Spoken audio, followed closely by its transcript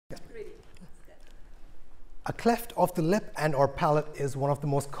A cleft of the lip and/or palate is one of the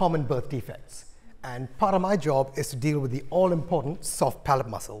most common birth defects, and part of my job is to deal with the all-important soft palate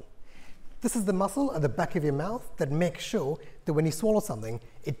muscle. This is the muscle at the back of your mouth that makes sure that when you swallow something,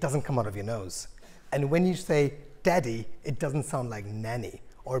 it doesn't come out of your nose. And when you say daddy, it doesn't sound like nanny,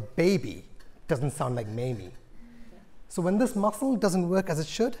 or baby doesn't sound like Mamie. So when this muscle doesn't work as it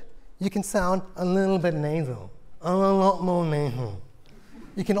should, you can sound a little bit nasal, a lot more nasal.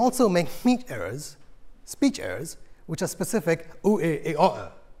 You can also make speech errors, which are specific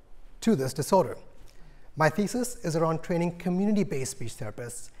to this disorder. My thesis is around training community-based speech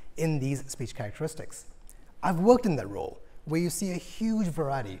therapists in these speech characteristics. I've worked in that role where you see a huge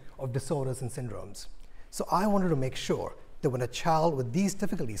variety of disorders and syndromes. So I wanted to make sure that when a child with these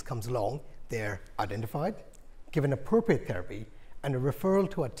difficulties comes along, they're identified, given appropriate therapy, and a referral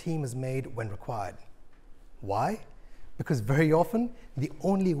to our team is made when required. Why? Because very often, the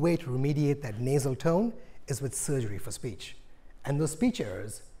only way to remediate that nasal tone is with surgery for speech. And those speech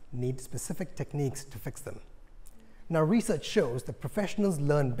errors need specific techniques to fix them. Now, research shows that professionals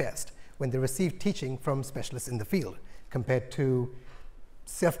learn best when they receive teaching from specialists in the field, compared to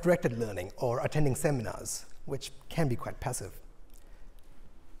self-directed learning or attending seminars, which can be quite passive.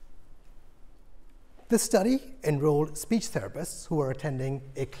 This study enrolled speech therapists who were attending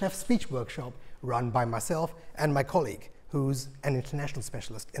a cleft speech workshop run by myself and my colleague, who's an international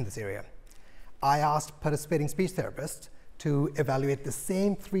specialist in this area. I asked participating speech therapists to evaluate the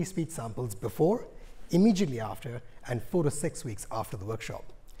same 3 speech samples before, immediately after, and 4 to 6 weeks after the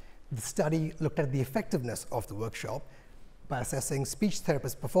workshop. The study looked at the effectiveness of the workshop by assessing speech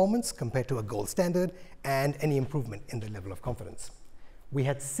therapist performance compared to a gold standard and any improvement in their level of confidence. We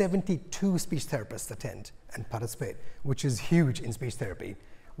had 72 speech therapists attend and participate, which is huge in speech therapy,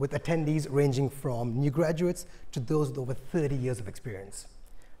 with attendees ranging from new graduates to those with over 30 years of experience.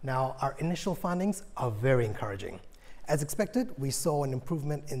 Now, our initial findings are very encouraging. As expected, we saw an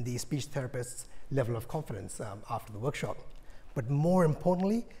improvement in the speech therapist's level of confidence after the workshop. But more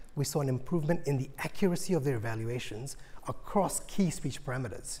importantly, we saw an improvement in the accuracy of their evaluations across key speech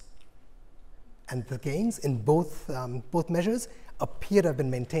parameters. And the gains in both measures appear to have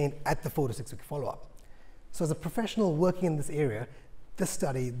been maintained at the 4 to 6 week follow-up. So as a professional working in this area,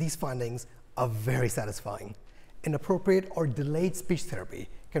 these findings are very satisfying. Inappropriate or delayed speech therapy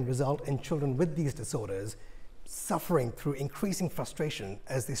can result in children with these disorders suffering through increasing frustration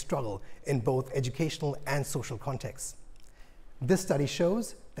as they struggle in both educational and social contexts. This study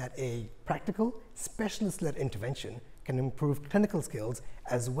shows that a practical, specialist-led intervention can improve clinical skills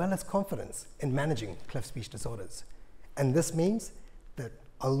as well as confidence in managing cleft speech disorders. And this means that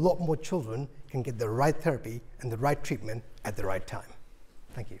a lot more children can get the right therapy and the right treatment at the right time.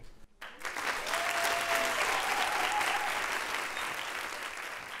 Thank you.